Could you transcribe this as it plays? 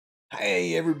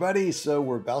Hey everybody, so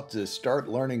we're about to start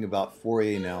learning about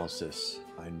Fourier analysis.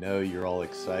 I know you're all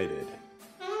excited.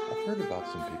 I've heard about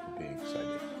some people being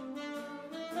excited.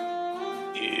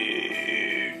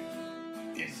 Dude,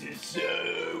 this is so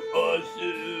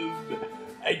awesome.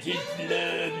 I just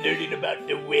love learning about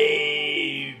the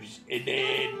waves. And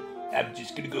then I'm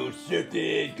just gonna go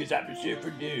surfing because I'm a surfer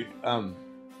dude.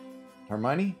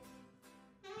 Hermione,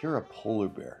 you're a polar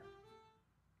bear.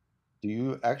 Do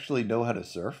you actually know how to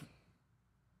surf?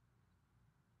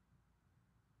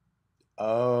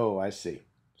 Oh, I see.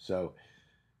 So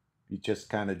you just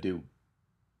kind of do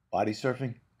body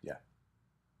surfing? Yeah,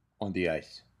 on the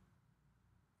ice.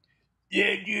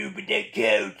 Yeah, dude, but that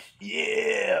counts.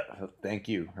 Yeah. Thank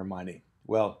you, Hermione.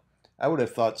 Well, I would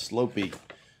have thought Slopey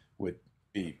would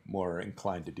be more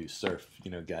inclined to do surf.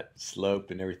 Got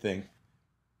slope and everything.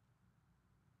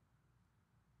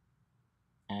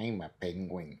 I'm a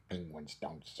penguin. Penguins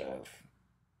don't surf.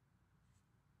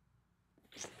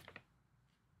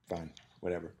 Fine,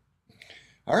 whatever.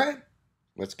 All right,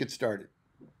 let's get started.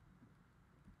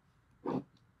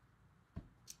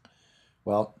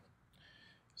 Well,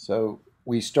 so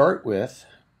we start with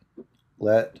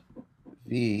let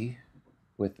V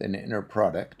with an inner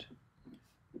product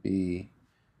be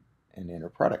an inner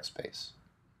product space.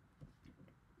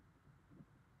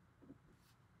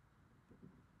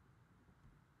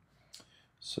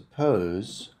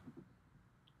 Suppose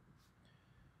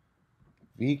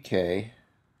Vk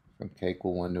from k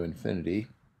equal 1 to infinity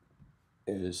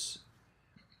is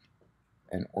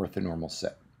an orthonormal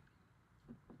set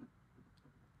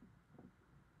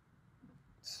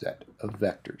of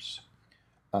vectors.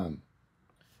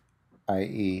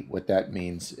 I.e., what that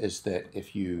means is that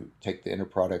if you take the inner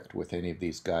product with any of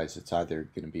these guys, it's either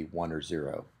going to be 1 or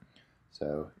 0.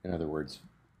 So, in other words,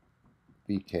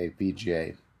 Vk,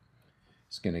 Vj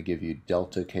is going to give you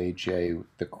delta Kj,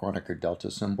 the Kronecker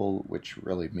delta symbol, which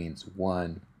really means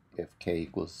 1 if k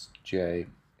equals j,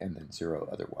 and then 0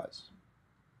 otherwise.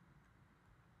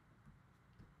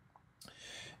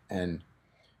 And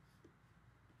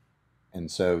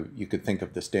so you could think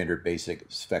of the standard basic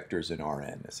vectors in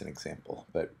Rn as an example,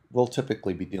 but we'll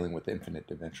typically be dealing with infinite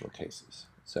dimensional cases.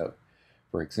 So,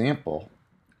 for example,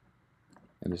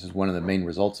 and this is one of the main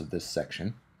results of this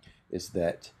section, is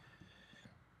that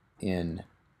in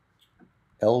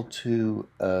L2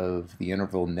 of the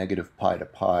interval negative pi to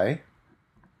pi,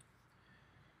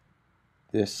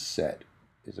 this set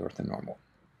is orthonormal.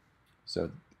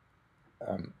 So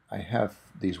I have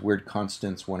these weird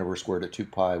constants, 1 over square root of 2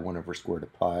 pi, 1 over square root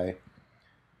of pi.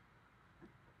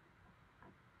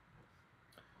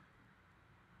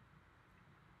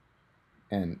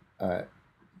 And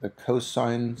the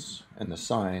cosines and the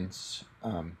sines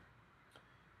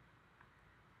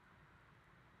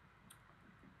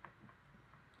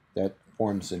that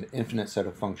forms an infinite set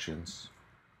of functions.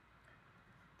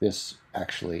 This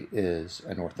actually is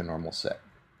an orthonormal set.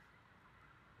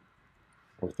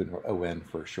 ON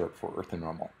for short for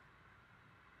orthonormal.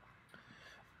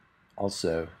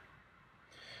 Also,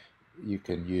 you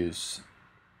can use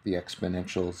the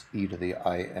exponentials e to the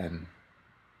in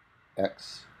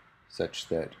x such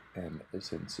that n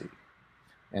is in C.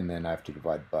 And then I have to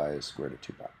divide by square root of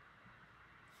 2 pi.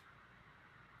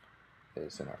 It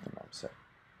is an orthonormal set.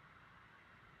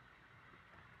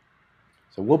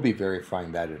 So we'll be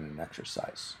verifying that in an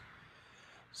exercise.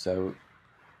 So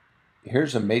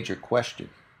here's a major question.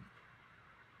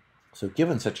 So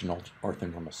given such an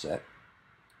orthonormal set,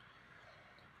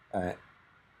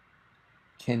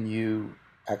 can you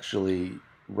actually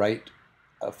write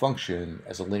a function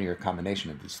as a linear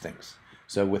combination of these things?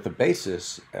 So with a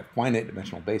basis, a finite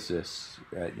dimensional basis,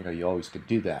 you always could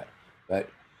do that. But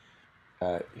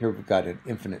here we've got an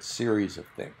infinite series of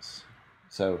things.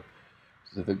 So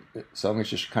I'm going to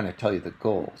just kind of tell you the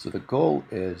goal. So the goal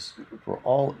is for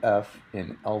all f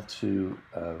in L2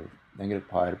 of negative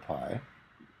pi to pi,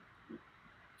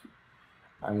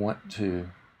 I want to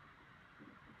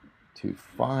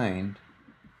find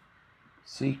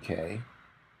ck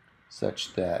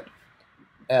such that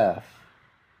f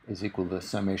is equal to the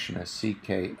summation of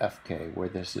ck fk, where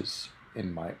this is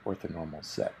in my orthonormal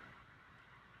set.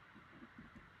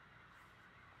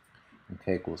 And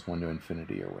k equals 1 to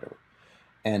infinity or whatever.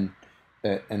 And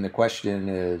the question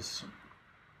is,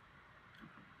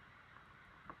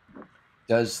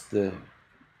 does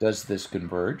this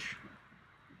converge?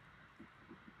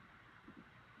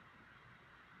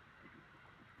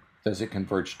 Does it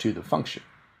converge to the function?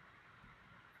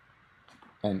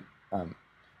 And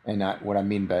not what I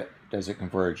mean by does it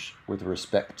converge with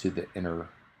respect to the inner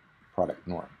product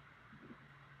norm?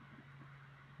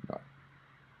 No.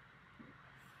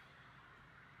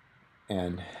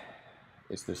 And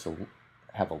is this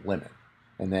have a limit?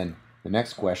 And then the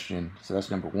next question, so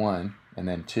that's number one, and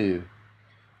then two,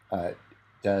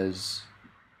 does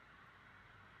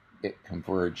it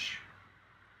converge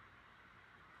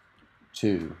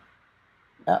to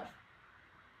F?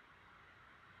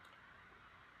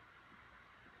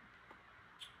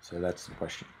 So that's the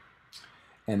question.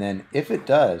 And then if it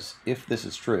does, if this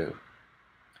is true,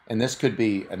 and this could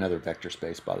be another vector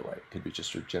space, by the way, it could be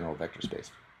just a general vector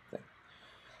space thing.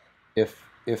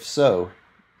 If so,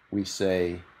 we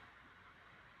say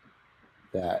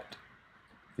that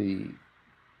the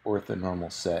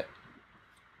orthonormal set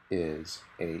is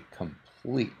a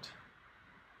complete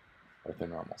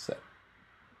orthonormal set.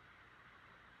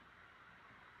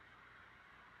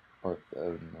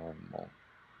 Orthonormal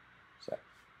set.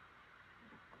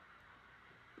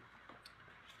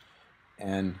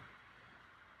 And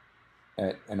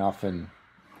often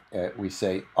we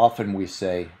say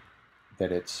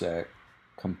that it's a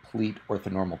complete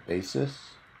orthonormal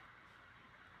basis,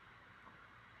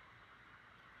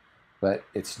 but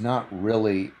it's not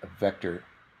really a vector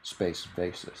space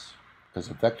basis, because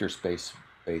a vector space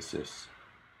basis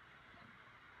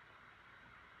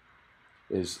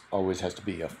always has to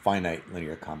be a finite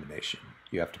linear combination.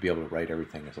 You have to be able to write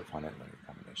everything as a finite linear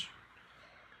combination.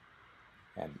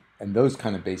 And those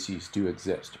kind of bases do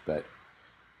exist, but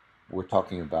we're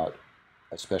talking about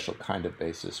a special kind of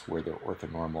basis where they're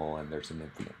orthonormal and there's an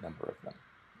infinite number of them.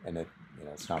 And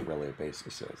it's not really a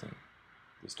basis as in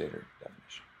the standard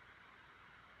definition.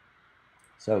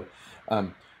 So,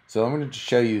 so I'm going to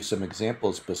show you some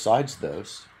examples besides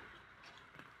those.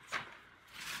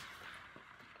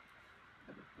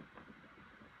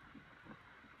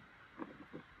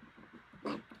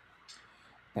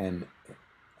 And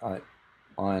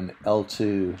on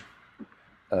L2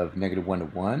 of -1 to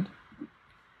 1,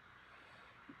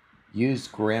 use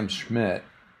Gram-Schmidt.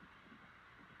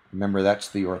 Remember, that's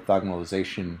the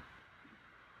orthogonalization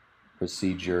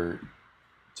procedure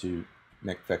to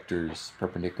make vectors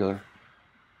perpendicular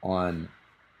on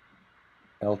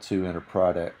L2 inner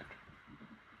product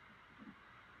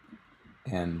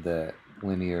and the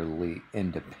linearly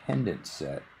independent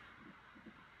set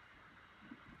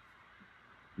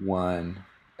 1,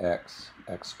 x,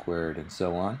 x squared, and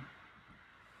so on.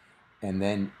 And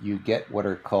then you get what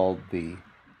are called the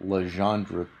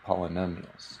Legendre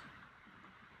polynomials.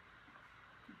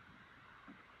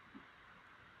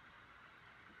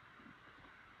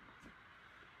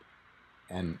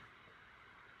 And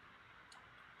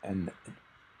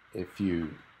if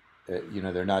you,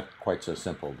 they're not quite so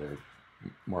simple. They're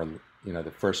more,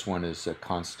 the first one is a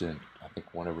constant, I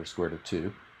think 1 over square root of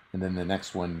 2. And then the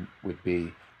next one would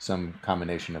be some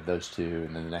combination of those two,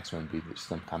 and then the next one would be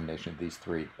some combination of these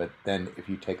three. But then if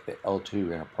you take the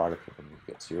L2 inner product of them, you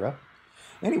get 0.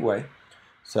 Anyway,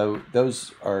 so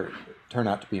those turn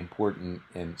out to be important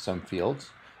in some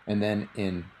fields. And then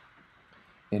in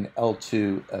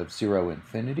L2 of 0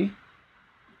 infinity,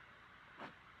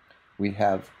 we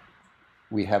have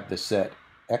the set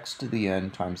x to the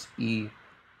n times e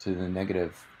to the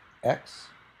negative x.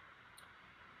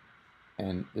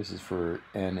 And this is for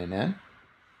n and n.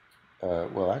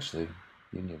 Well, actually,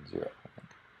 union 0,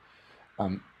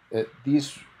 I think.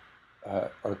 These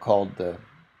are called the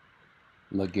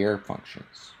Laguerre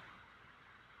functions.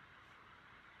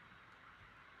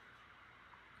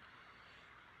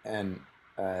 And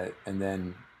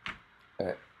then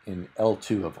in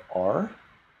L2 of R,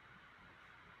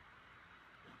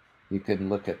 you can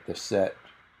look at the set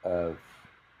of,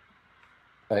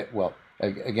 well,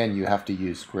 again, you have to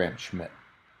use Gram-Schmidt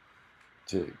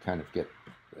to kind of get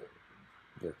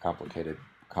their complicated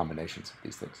combinations of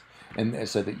these things, and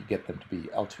so that you get them to be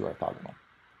L2 orthogonal.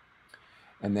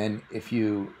 And then if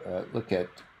you look at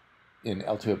in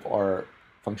L2 of R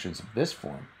functions of this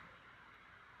form,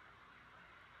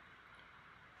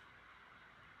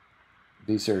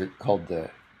 these are called the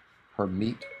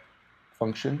Hermite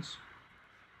functions,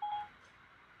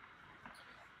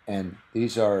 and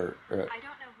these are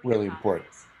really important.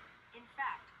 In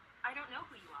fact, I don't know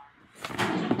who you are.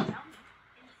 Tell me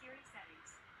in the Theory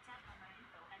settings, tap on my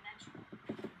info, and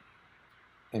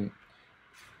then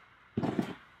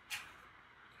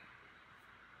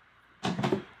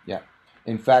yeah,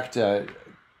 in fact,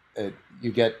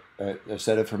 you get a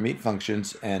set of Hermite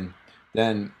functions, and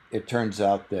then it turns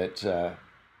out that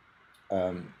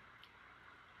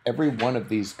every one of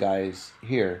these guys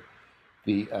here,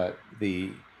 the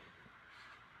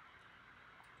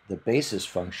basis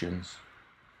functions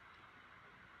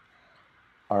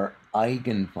are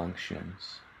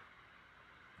eigenfunctions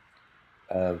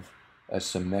of a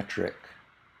symmetric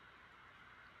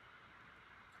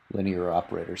linear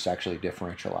operator. It's actually a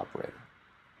differential operator.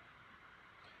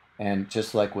 And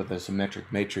just like with a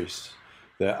symmetric matrix,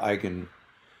 the eigen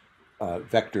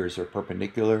vectors are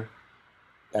perpendicular.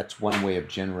 That's one way of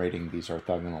generating these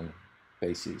orthogonal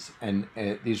bases. And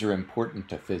these are important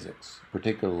to physics,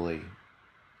 particularly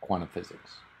quantum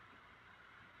physics.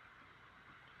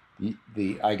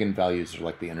 The eigenvalues are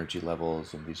like the energy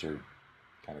levels, and these are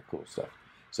kind of cool stuff.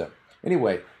 So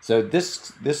anyway, so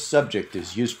this subject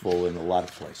is useful in a lot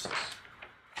of places,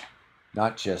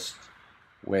 not just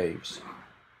waves.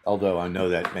 Although I know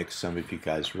that makes some of you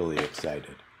guys really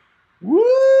excited. Woo!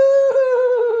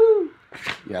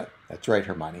 Yeah, that's right,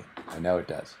 Hermione. I know it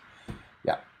does.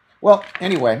 Yeah. Well,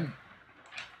 anyway,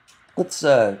 let's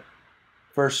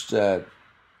first state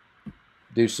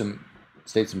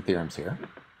some theorems here.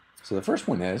 So the first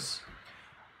one is,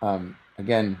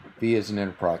 again, V is an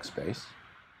inner product space.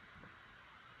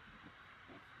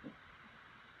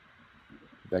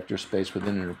 Vector space with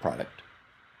an inner product.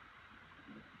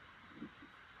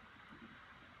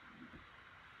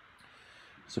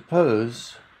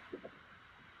 Suppose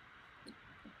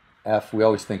F, we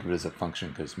always think of it as a function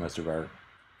because most of our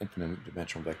infinite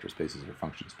dimensional vector spaces are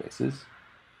function spaces.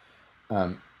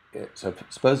 So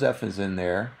suppose F is in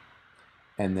there,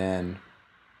 and then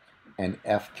an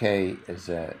Fk is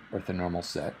an orthonormal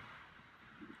set.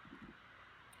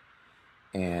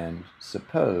 And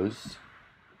suppose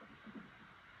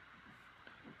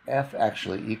F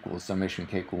actually equals summation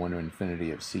k equal 1 to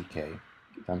infinity of Ck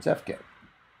times Fk.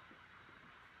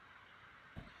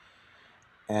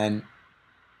 And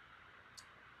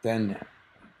then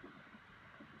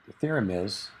the theorem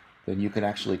is, then you can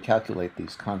actually calculate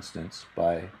these constants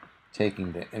by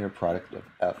taking the inner product of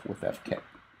F with Fk.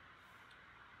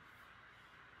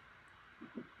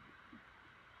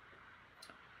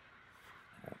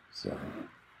 Right, so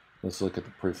let's look at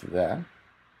the proof of that.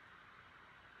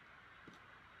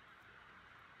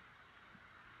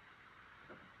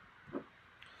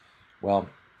 Well,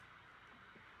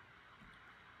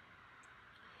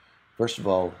 first of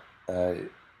all, that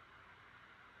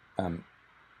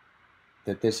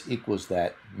this equals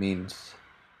that means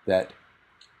that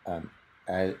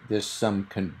this sum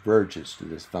converges to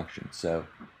this function. So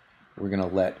we're going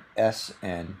to let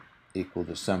Sn equal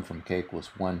the sum from k equals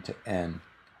 1 to n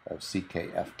of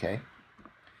Ck Fk.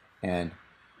 And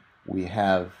we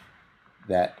have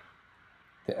that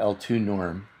the L2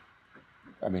 norm,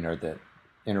 or the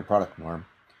inner product norm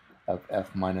of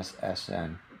F minus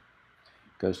Sn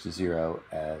goes to 0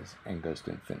 as n goes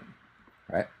to infinity,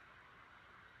 right?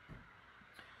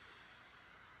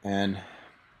 And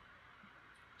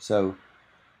so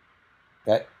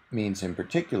that means in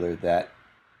particular that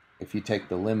if you take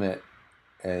the limit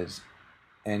as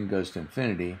n goes to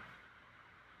infinity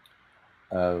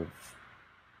of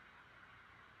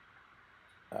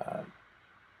the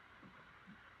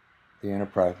inner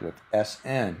product of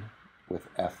Sn with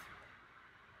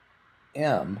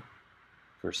Fm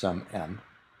for some m,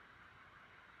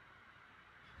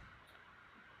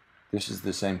 this is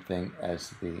the same thing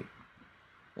as the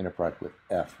inner product with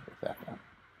F with Fm.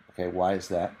 Okay, why is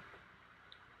that?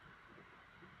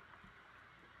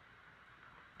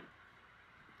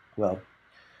 Well,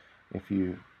 if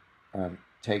you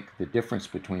take the difference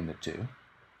between the two,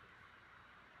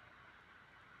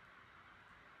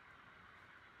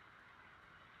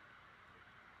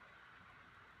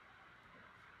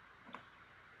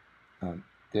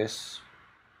 this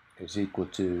is equal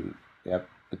to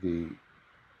the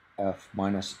F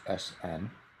minus Sn,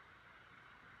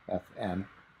 Fm,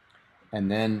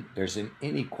 and then there's an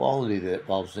inequality that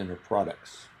involves inner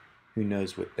products. Who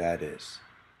knows what that is?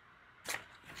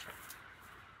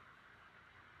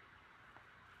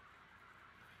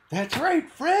 That's right,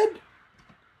 Fred!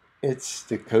 It's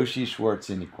the Cauchy-Schwarz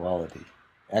inequality.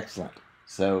 Excellent.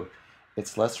 So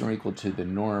it's less than or equal to the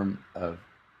norm of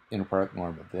inner product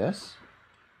norm of this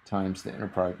times the inner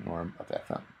product norm of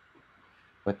Fm.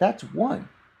 But that's 1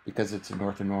 because it's an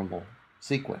orthonormal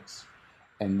sequence.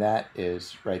 And that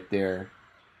is right there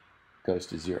goes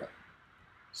to 0.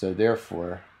 So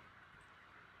therefore,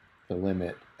 the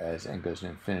limit as n goes to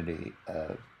infinity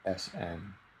of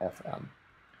Sn Fm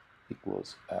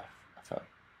equals Fm.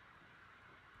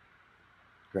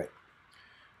 Great.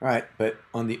 All right, but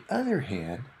on the other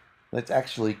hand, let's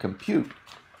actually compute.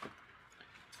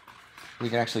 We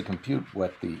can actually compute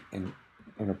what the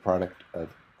inner product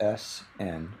of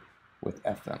Sn with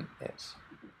Fm is.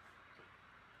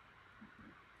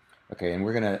 Okay, and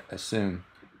we're going to assume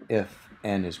if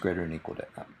n is greater than or equal to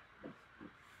m.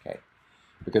 Okay,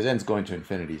 because n is going to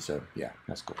infinity, so yeah,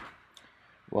 that's cool.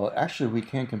 Well, actually, we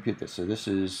can compute this. So this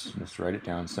is, let's write it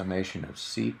down, summation of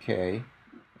Ck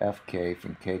Fk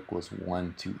from k equals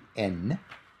 1 to n,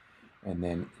 and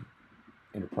then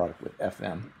inner product with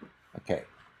Fm. Okay,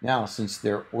 now since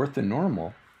they're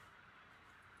orthonormal,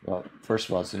 well, first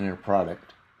of all, it's an inner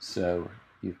product, so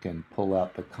you can pull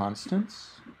out the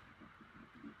constants.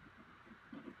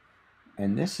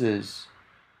 And this is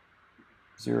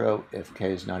 0 if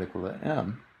k is not equal to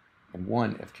m, and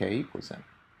 1 if k equals m.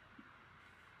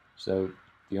 So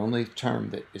the only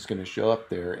term that is going to show up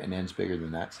there, and n's bigger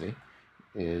than that, see,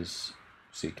 is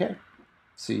ck,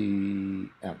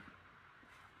 cm.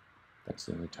 That's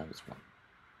the only time it's 1.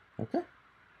 Okay?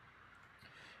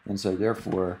 And so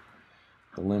therefore,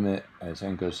 the limit as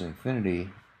n goes to infinity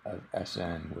of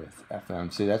Sn with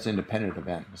Fm, see, that's independent of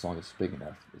n, as long as it's big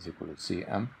enough, is equal to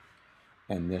Cm.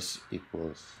 And this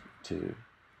equals to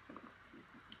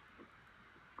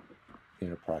the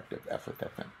inner product of F with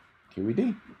Fn.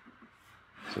 QED.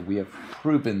 So we have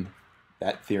proven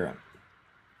that theorem.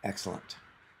 Excellent.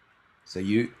 So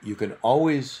you can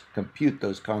always compute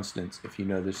those constants if you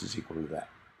know this is equal to that.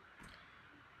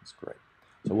 That's great.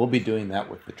 So we'll be doing that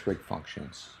with the trig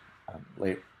functions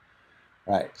later.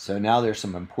 All right, so now there's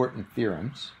some important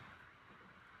theorems.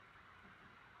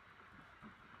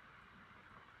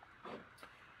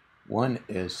 One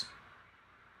is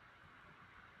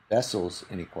Bessel's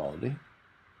inequality.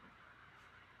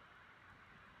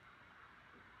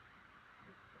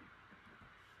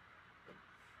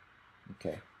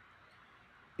 Okay.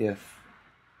 If,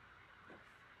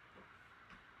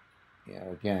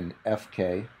 again,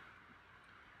 Fk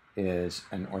is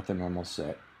an orthonormal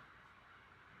set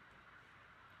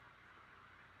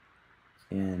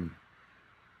in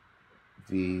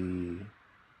the,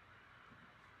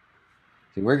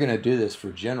 see, we're going to do this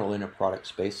for general inner product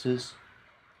spaces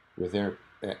with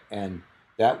and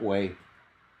that way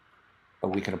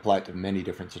we can apply it to many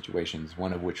different situations,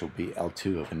 one of which will be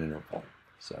L2 of an interval.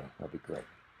 So that'll be great.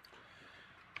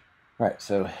 All right,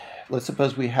 so let's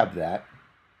suppose we have that.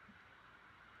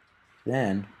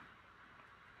 Then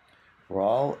for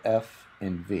all f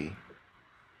in V,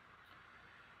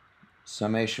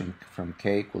 summation from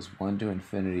k equals 1 to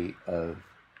infinity of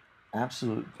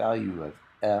absolute value of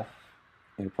f,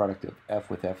 inner product of f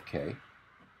with fk,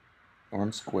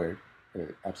 norm squared,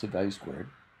 or absolute value squared,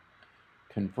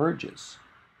 converges.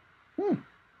 Not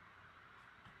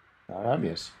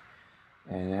obvious.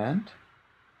 And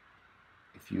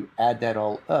if you add that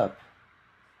all up,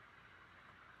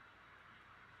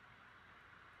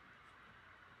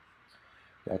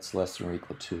 that's less than or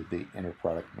equal to the inner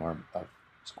product norm of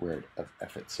squared of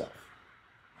f itself.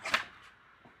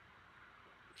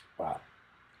 Wow.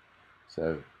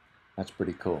 So that's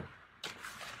pretty cool.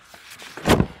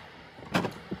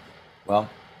 Well,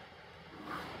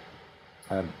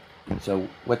 so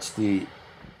what's the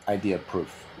idea of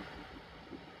proof?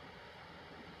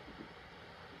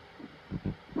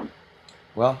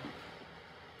 Well,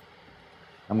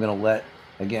 I'm going to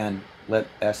let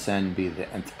Sn be the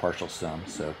nth partial sum,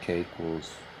 so k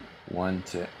equals 1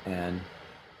 to n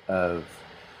of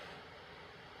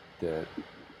the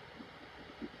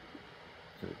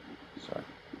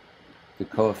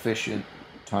coefficient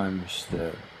times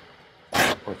the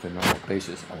orthonormal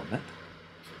basis element.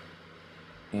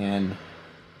 And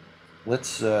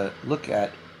let's look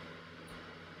at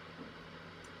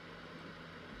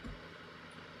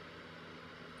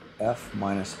f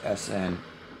minus Sn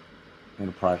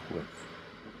inner product with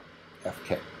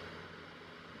fk.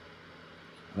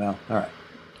 Well, all right.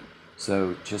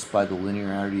 So just by the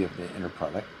linearity of the inner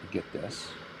product, you get this.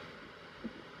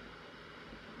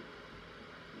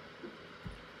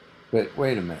 But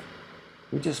wait a minute.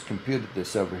 We just computed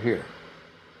this over here.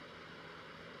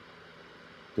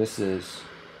 This is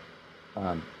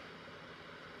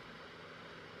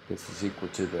equal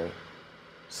to the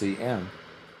Cm,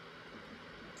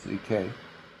 Ck,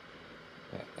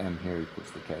 m here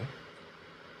equals the k.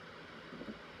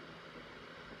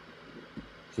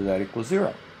 So that equals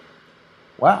 0.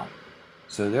 Wow.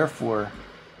 So therefore,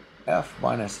 f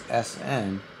minus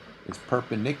Sn is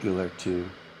perpendicular to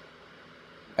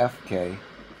fk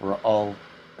for all,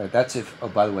 that's if, oh,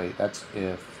 by the way, that's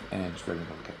if n is greater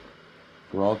than k.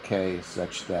 For all k is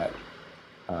such that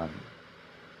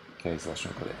k is less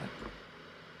than or equal to n.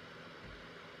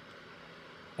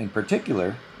 In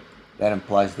particular, that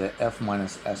implies that f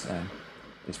minus Sn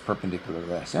is perpendicular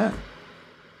to Sn.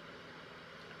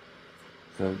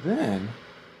 So then,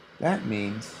 that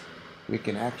means we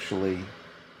can actually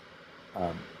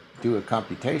do a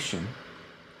computation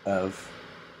of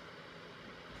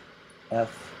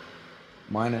f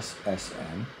minus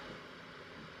Sn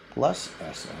plus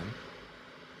Sn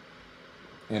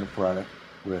inner product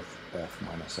with f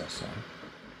minus Sn.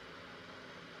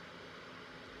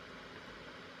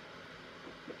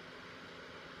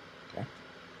 Okay.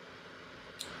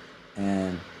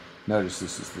 notice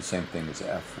this is the same thing as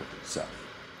f with itself.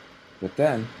 But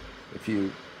then, if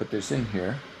you put this in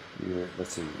here,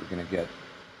 let's see, we're going to get,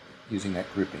 using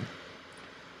that grouping,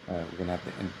 we're going to have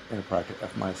the inner product of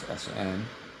f minus Sn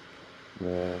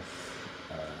with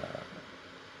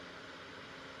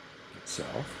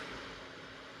itself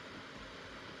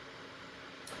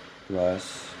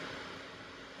plus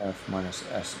f minus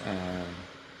Sn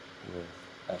with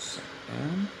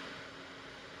Sn,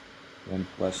 then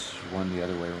plus 1 the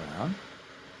other way around,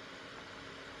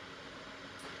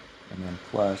 and then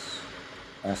plus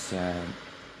Sn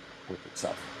with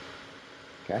itself.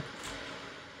 Okay?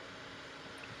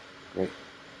 Great.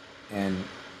 And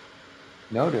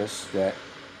notice that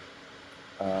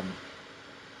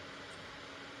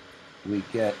we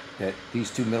get that these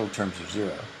two middle terms are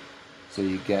 0. So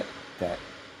you get that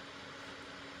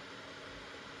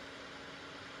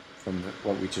from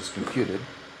what we just computed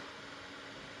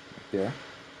right there.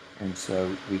 And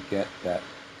so we get that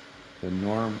the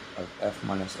norm of f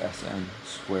minus Sn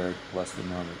squared plus the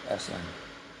norm of Sn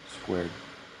squared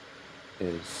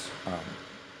is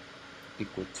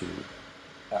equal to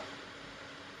f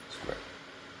squared.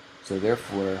 So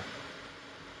therefore,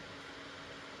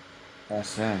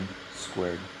 Sn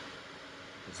squared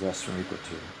is less than or equal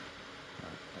to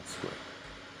f squared.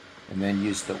 And then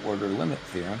use the order limit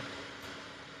theorem,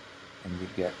 and you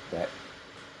get that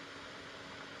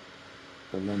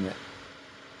the limit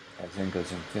as n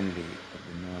goes infinity of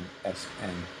the norm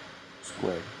Sn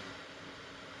squared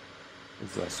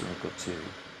is less than or equal to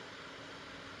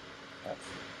f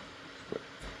squared.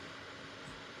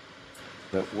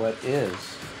 But what is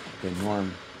the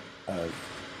norm of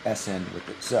Sn with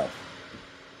itself?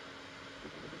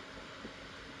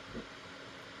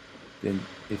 Then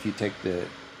if you take the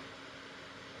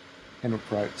inner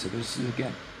product, so this is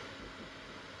again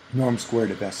norm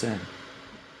squared of Sn.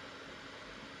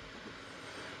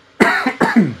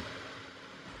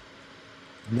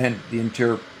 And then the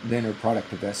inner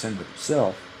product of Sn with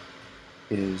itself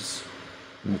is,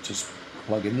 just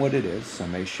plug in what it is,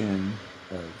 summation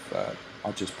of,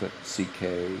 I'll just put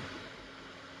ck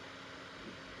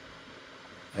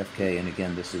fk, and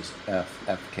again this is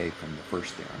fk from the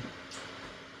first theorem.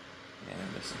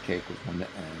 And this is k equals 1 to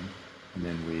n. And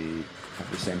then we have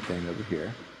the same thing over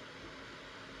here.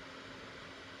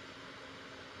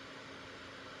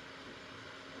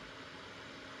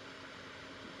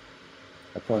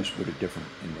 I probably should put a different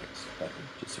index,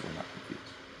 just so we're not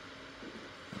confused.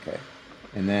 Okay.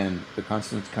 And then the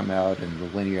constants come out, and the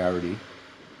linearity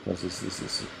tells us this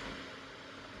is,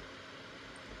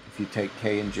 if you take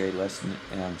k and j less than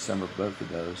m, sum of both of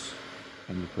those,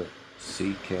 and you put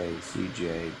ck,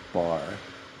 cj bar,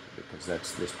 because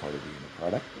that's this part of the inner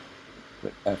product,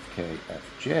 put fk,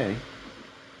 fj,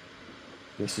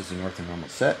 this is an orthonormal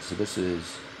set, so this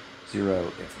is 0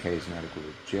 if k is not equal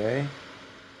to j,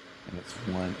 and it's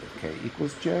 1 if k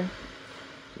equals j.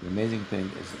 So the amazing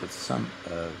thing is the sum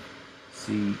of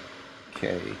ck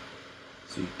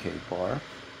bar,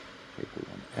 k equal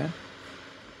 1 to n,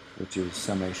 which is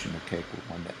summation of k equal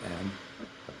 1 to n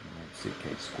of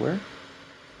ck squared,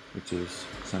 which is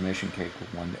summation k equal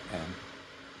 1 to n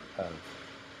of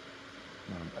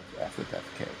norm of f with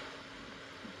fk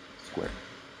squared.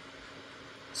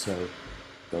 So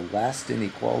the last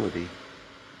inequality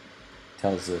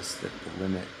tells us that the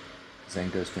limit as n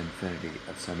goes to infinity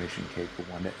of summation k equal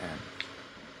 1 to n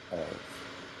of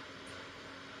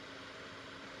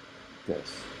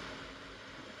this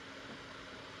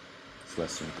is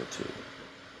less than or equal to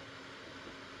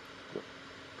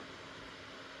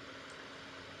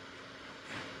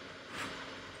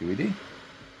QED.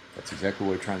 That's exactly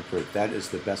what we're trying to prove. That is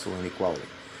the Bessel inequality.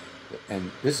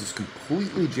 And this is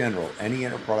completely general. Any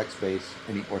inner product space,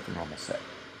 any orthonormal set,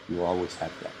 you will always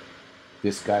have that.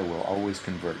 This guy will always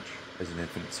converge as an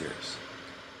infinite series.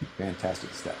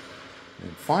 Fantastic stuff.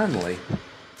 And finally,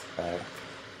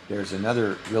 there's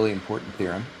another really important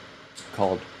theorem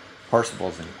called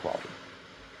Parseval's inequality.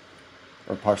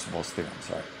 Or Parseval's theorem,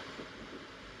 sorry.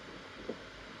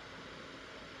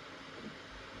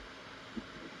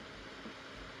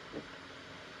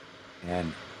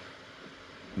 And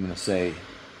I'm going to say,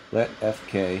 let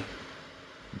fk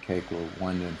and k equal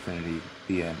 1 to infinity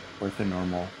be an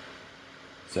orthonormal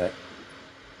set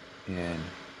in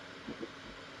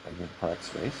a unit product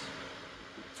space.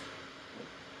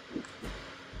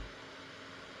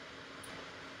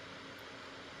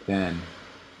 Then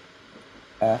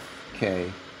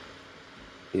fk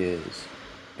is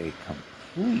a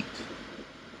complete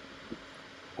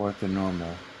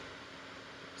orthonormal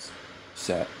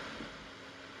set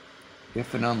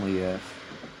if and only if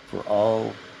for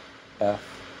all f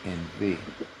in V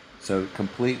So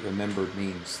complete, remember,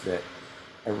 means that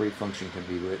every function can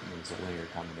be written as a linear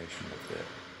combination of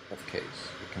the fk's.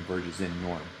 It converges in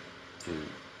norm to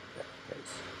the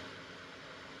fk's,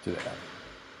 to the f.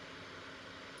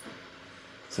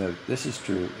 So this is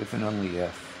true if and only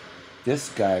if this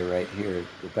guy right here,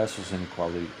 the Bessel's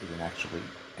inequality, is actually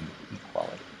an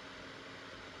equality.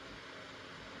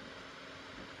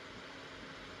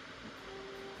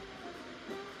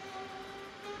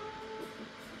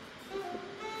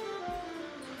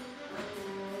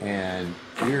 And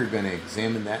we're going to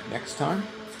examine that next time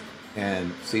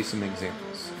and see some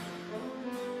examples.